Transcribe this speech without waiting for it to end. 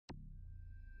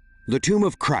The tomb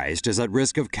of Christ is at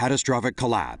risk of catastrophic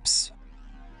collapse.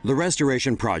 The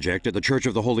restoration project at the Church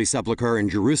of the Holy Sepulcher in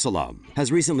Jerusalem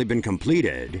has recently been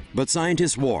completed, but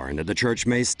scientists warn that the church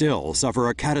may still suffer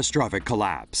a catastrophic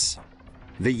collapse.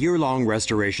 The year-long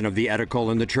restoration of the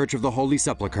Edicule in the Church of the Holy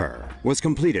Sepulcher was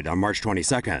completed on March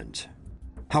 22nd.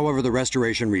 However, the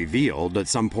restoration revealed that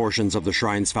some portions of the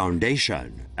shrine's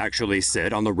foundation actually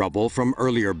sit on the rubble from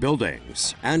earlier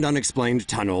buildings and unexplained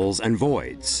tunnels and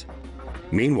voids.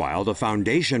 Meanwhile, the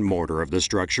foundation mortar of the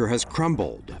structure has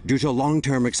crumbled due to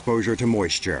long-term exposure to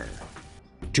moisture.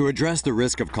 To address the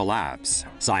risk of collapse,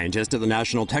 scientists at the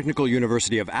National Technical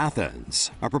University of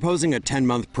Athens are proposing a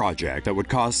 10-month project that would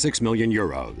cost €6 million.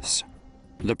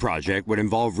 The project would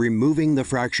involve removing the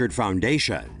fractured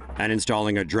foundation and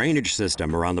installing a drainage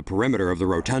system around the perimeter of the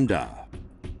rotunda.